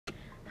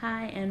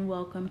Hi and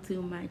welcome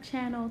to my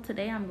channel.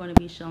 Today I'm going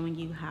to be showing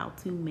you how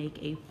to make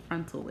a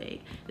frontal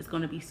wig. It's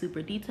going to be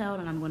super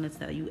detailed and I'm going to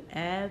tell you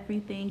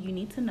everything you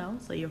need to know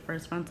so your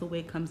first frontal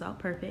wig comes out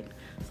perfect.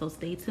 So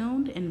stay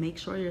tuned and make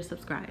sure you're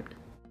subscribed.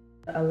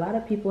 A lot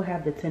of people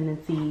have the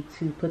tendency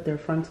to put their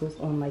frontals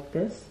on like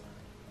this.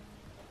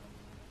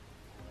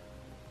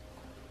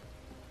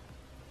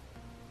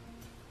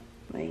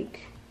 Like,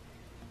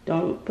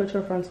 don't put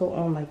your frontal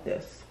on like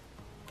this.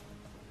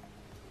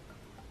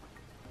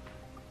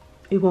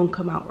 It won't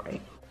come out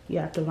right. You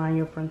have to line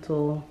your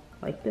frontal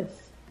like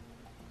this.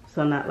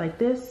 So not like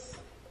this,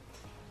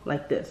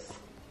 like this.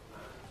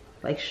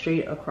 Like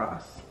straight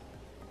across.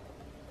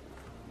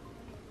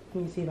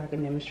 Let me see if I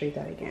can demonstrate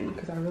that again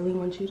because I really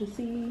want you to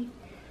see.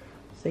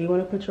 So you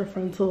want to put your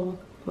frontal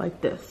like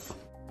this.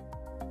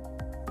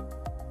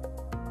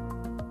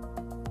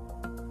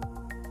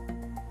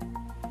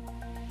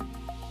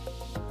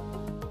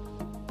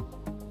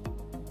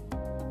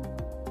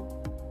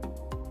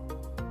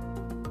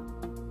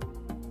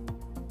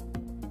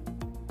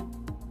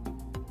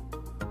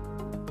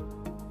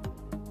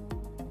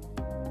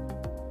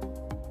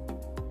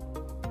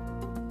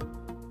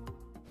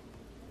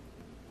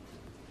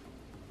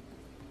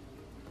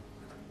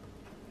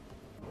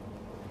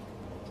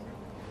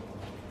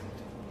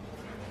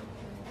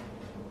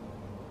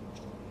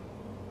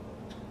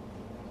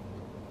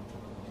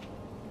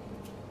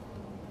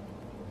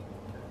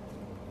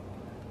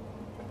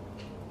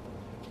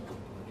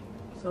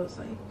 So it's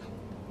like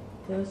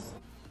this.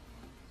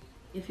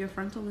 If your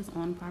frontal is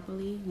on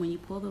properly, when you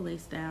pull the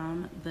lace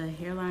down, the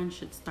hairline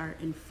should start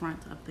in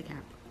front of the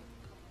cap.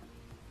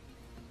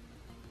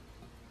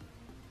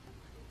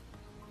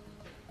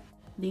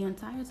 The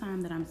entire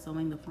time that I'm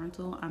sewing the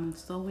frontal, I'm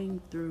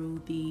sewing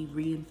through the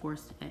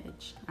reinforced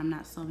edge. I'm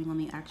not sewing on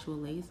the actual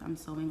lace, I'm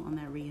sewing on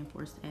that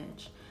reinforced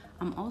edge.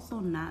 I'm also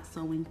not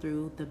sewing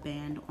through the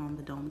band on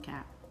the dome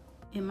cap.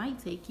 It might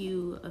take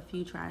you a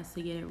few tries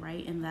to get it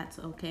right, and that's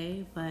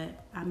okay,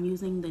 but I'm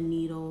using the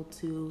needle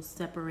to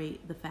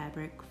separate the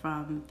fabric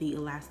from the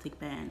elastic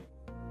band.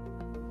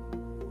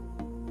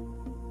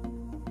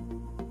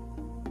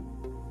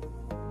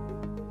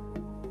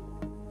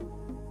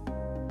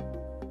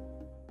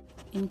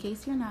 In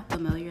case you're not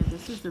familiar,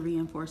 this is the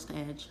reinforced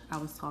edge I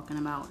was talking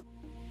about.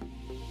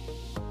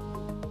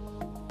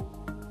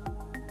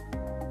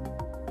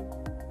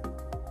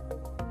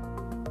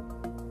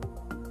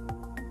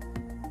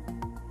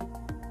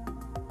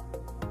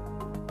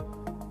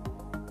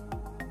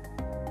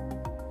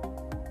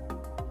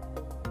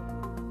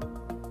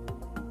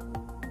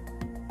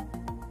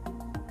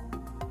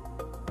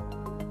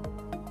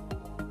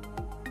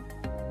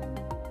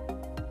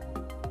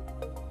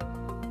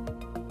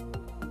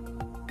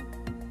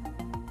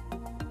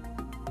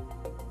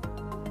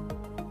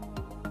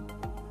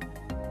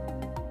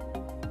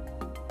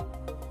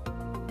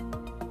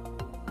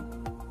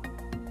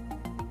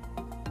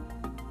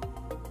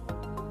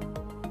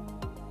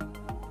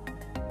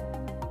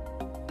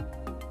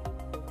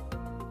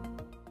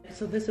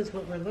 So this is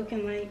what we're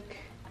looking like.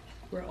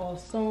 We're all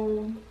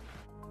sewn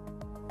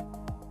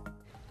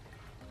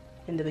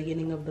in the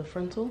beginning of the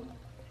frontal,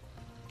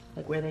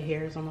 like where the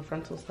hairs on the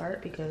frontal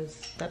start,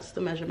 because that's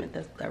the measurement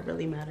that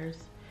really matters.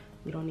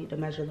 We don't need to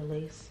measure the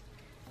lace.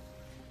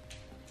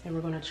 And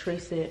we're gonna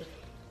trace it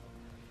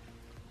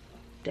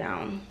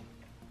down.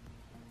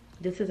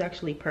 This is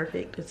actually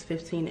perfect. It's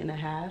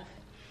 15.5,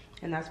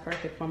 and that's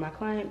perfect for my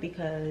client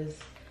because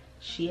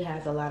she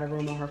has a lot of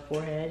room on her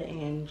forehead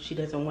and she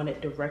doesn't want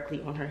it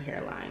directly on her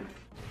hairline.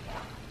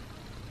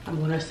 I'm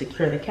gonna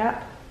secure the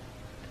cap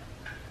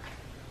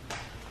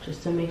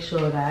just to make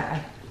sure that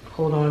I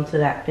hold on to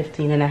that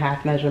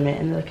 15.5 measurement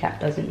and the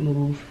cap doesn't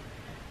move.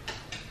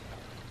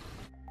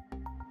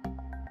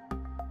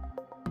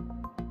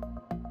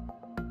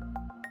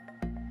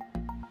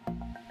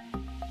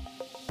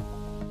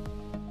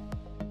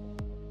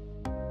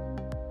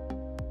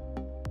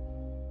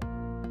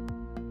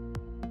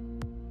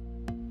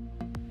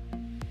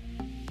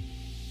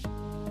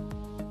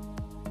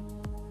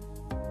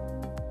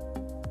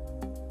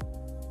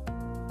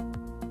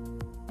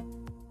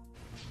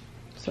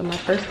 So my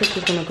first stitch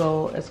is gonna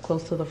go as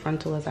close to the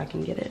frontal as I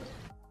can get it.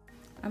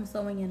 I'm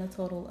sewing in a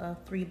total of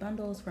 3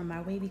 bundles from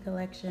my wavy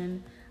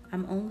collection.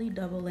 I'm only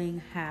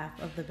doubling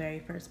half of the very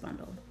first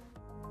bundle.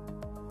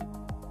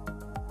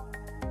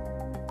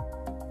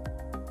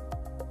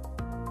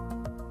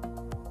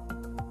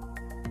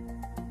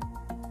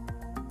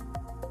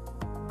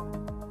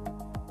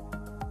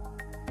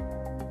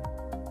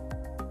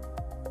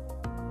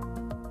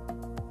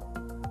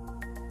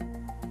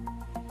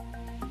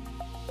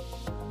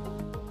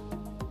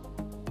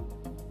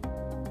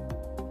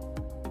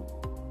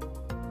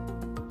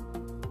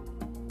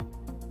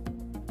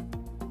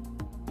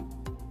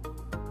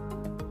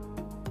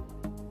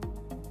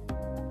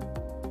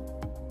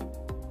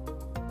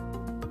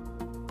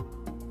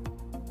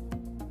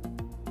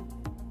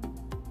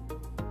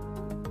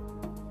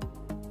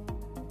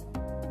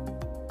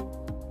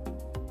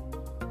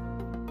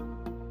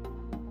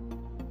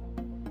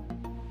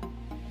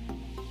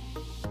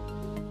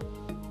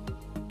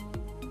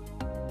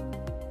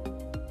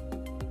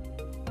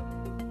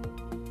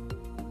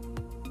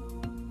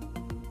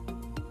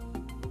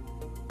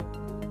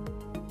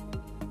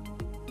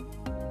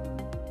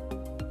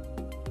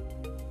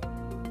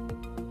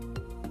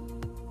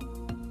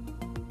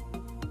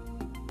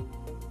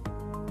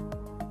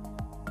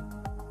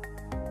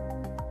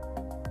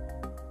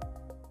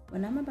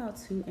 When I'm about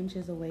 2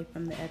 inches away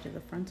from the edge of the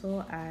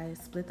frontal, I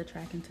split the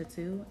track into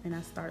 2 and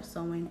I start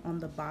sewing on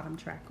the bottom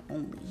track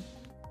only.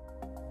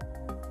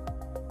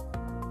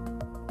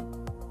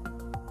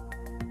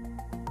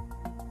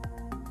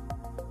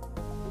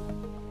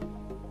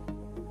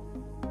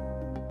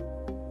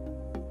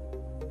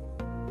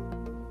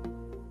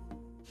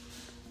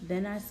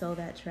 Then I sew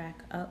that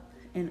track up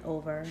and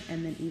over,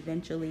 and then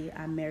eventually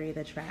I marry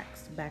the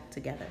tracks back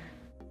together.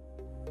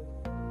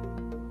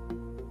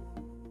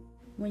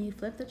 When you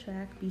flip the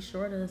track, be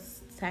sure to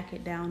tack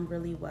it down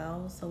really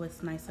well so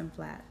it's nice and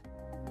flat.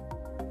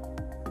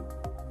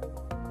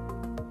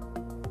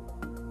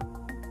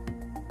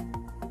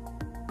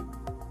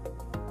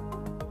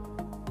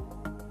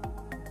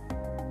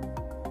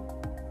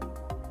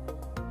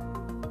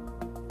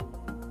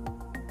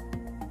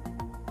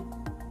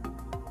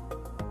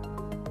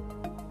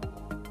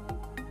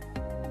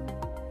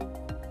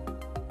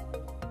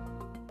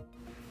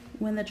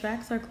 When the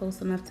tracks are close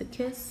enough to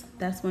kiss,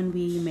 that's when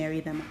we marry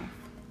them off.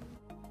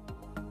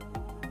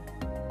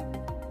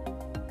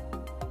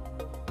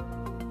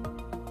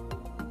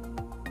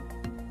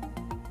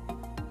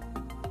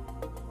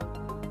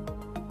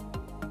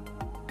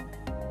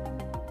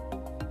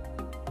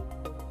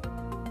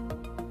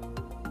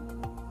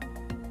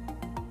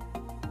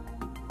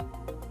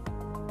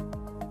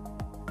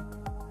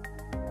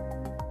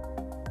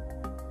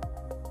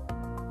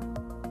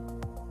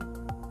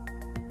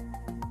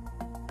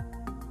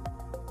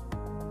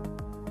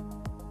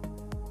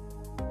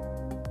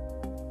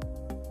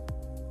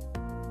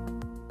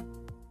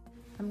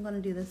 I'm going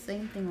to do the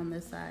same thing on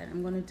this side.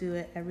 I'm going to do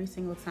it every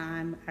single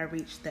time I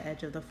reach the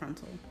edge of the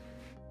frontal.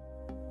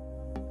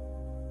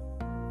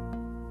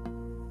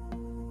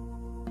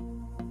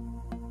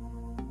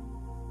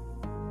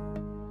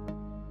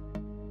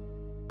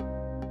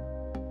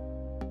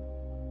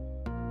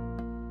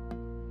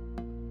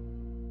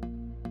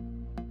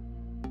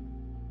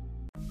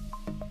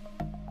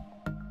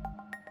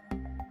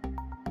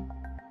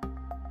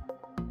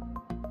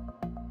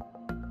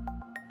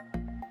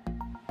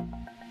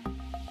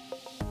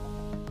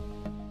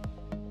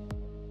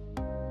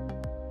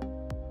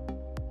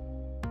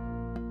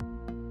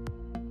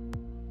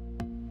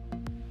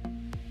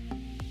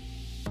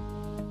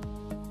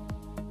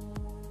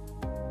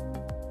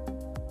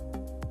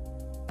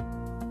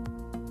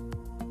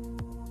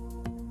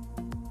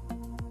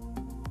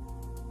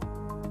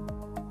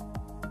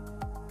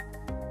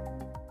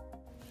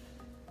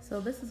 So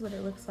this is what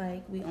it looks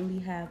like. We only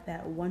have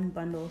that one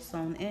bundle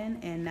sewn in,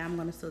 and now I'm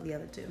going to sew the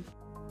other two.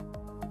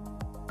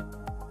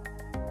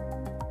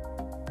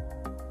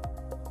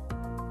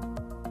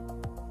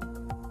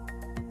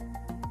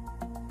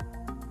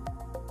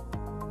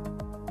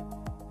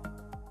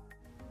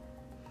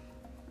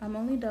 I'm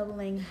only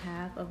doubling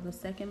half of the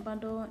second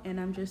bundle, and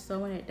I'm just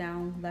sewing it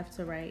down left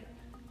to right.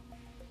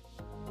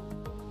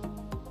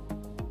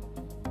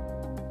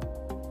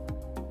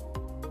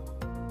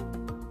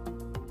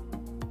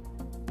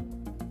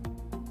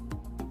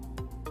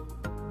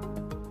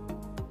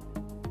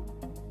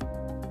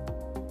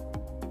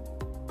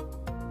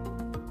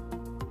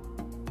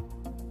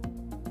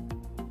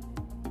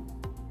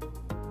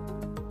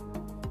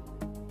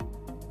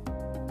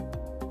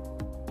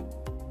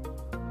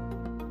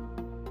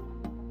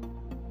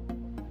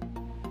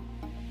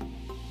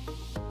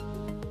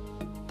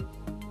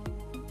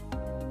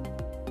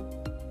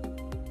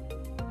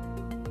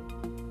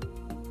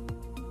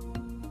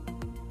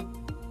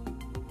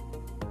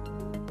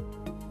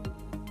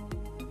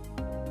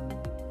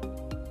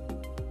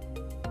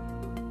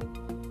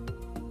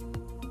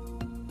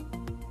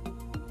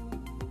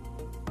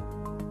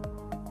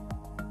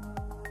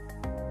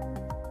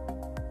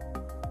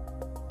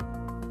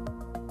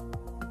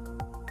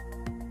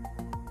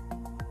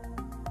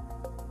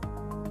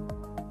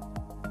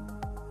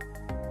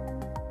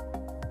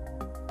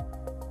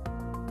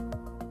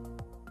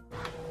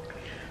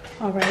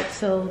 All right,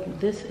 so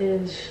this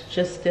is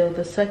just still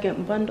the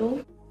second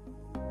bundle.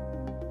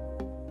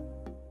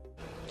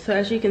 So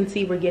as you can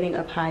see, we're getting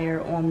up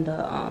higher on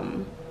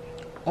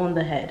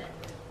the head.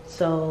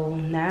 So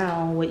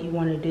now what you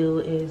want to do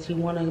is you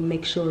want to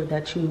make sure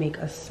that you make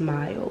a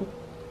smile,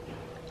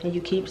 and you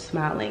keep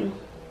smiling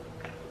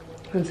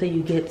until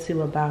you get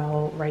to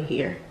about right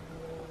here.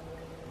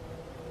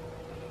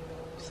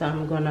 So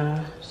I'm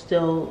gonna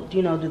still,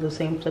 do the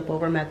same flip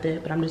over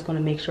method, but I'm just gonna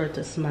make sure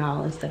to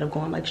smile instead of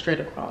going like straight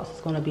across.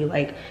 It's gonna be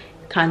like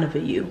kind of a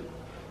U.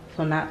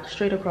 So not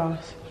straight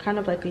across, kind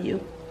of like a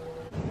U.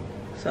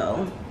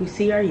 So we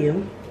see our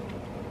U.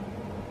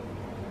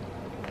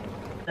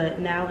 But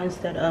now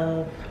instead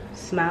of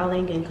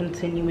smiling and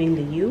continuing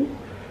the U,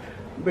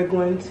 we're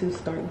going to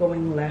start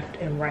going left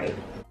and right.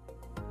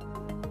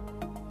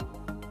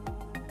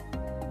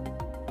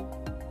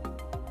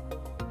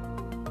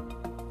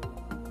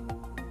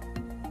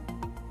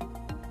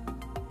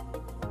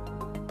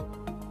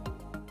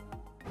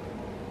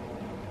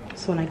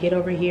 So when I get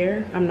over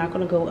here, I'm not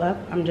gonna go up,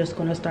 I'm just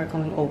gonna start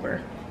going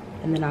over.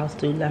 And then I'll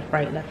do left,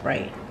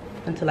 right,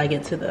 until I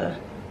get to the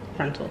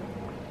frontal.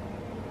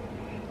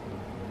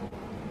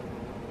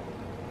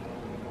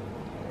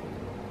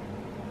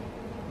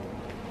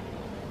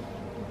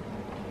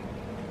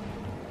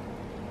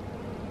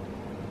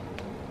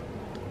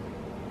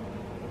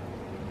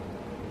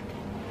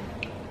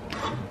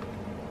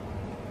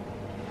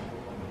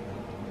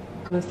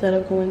 Instead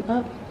of going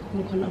up,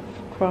 I'm gonna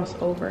cross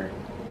over.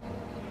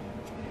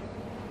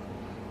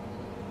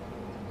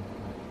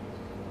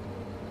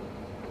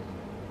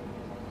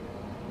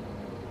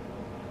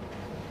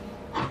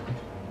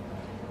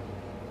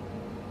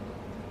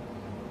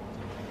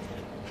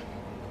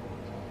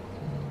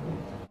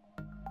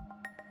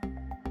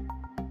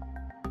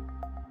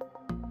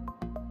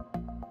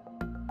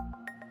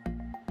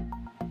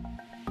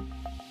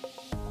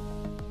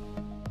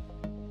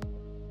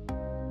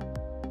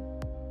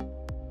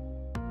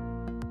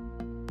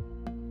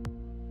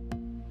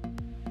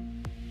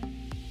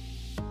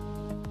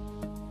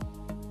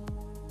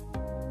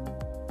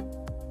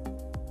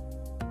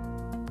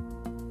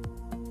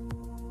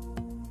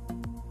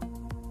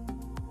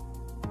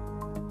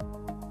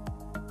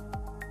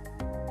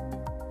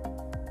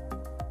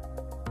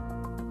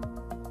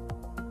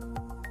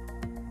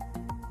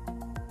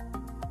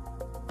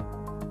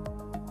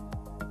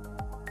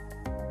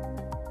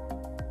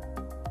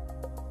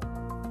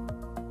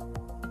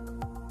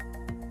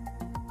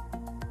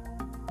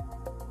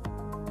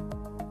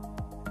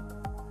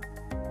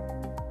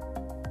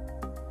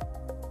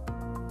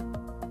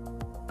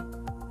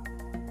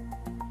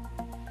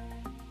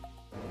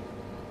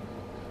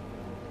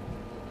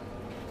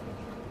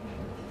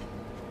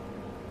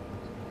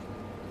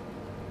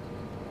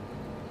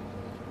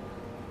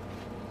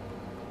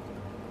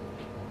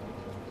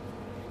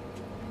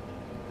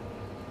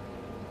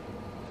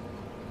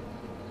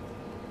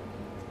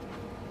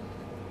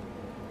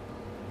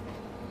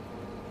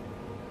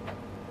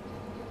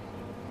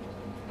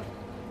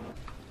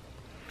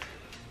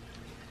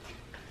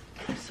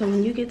 So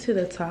when you get to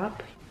the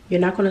top, you're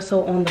not going to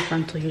sew on the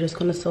frontal, you're just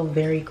going to sew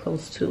very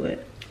close to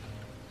it.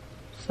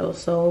 So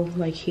sew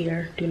like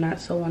here, do not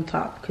sew on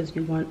top because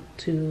you want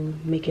to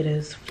make it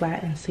as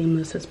flat and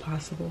seamless as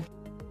possible.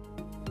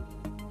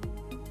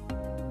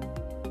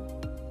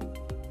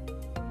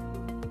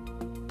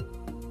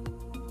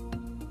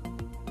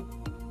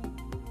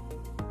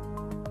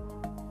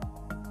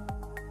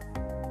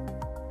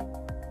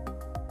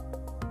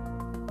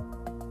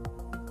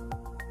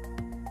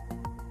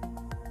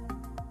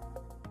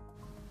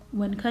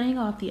 When cutting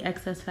off the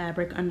excess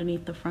fabric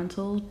underneath the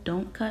frontal,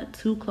 don't cut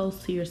too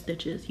close to your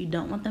stitches. You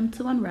don't want them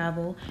to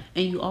unravel,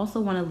 and you also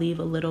want to leave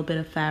a little bit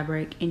of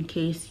fabric in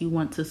case you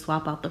want to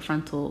swap out the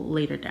frontal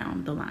later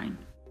down the line.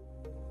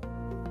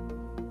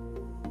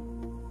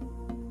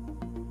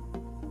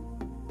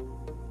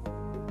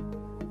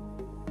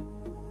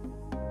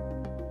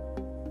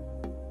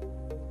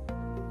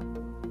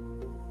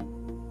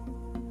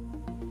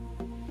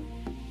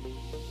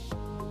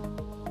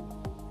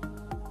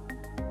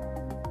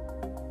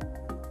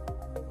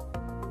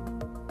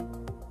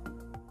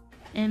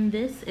 And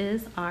this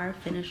is our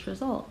finished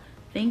result.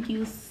 Thank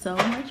you so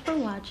much for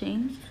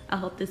watching. I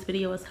hope this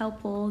video was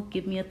helpful.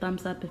 Give me a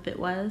thumbs up if it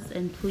was,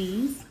 and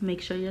please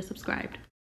make sure you're subscribed.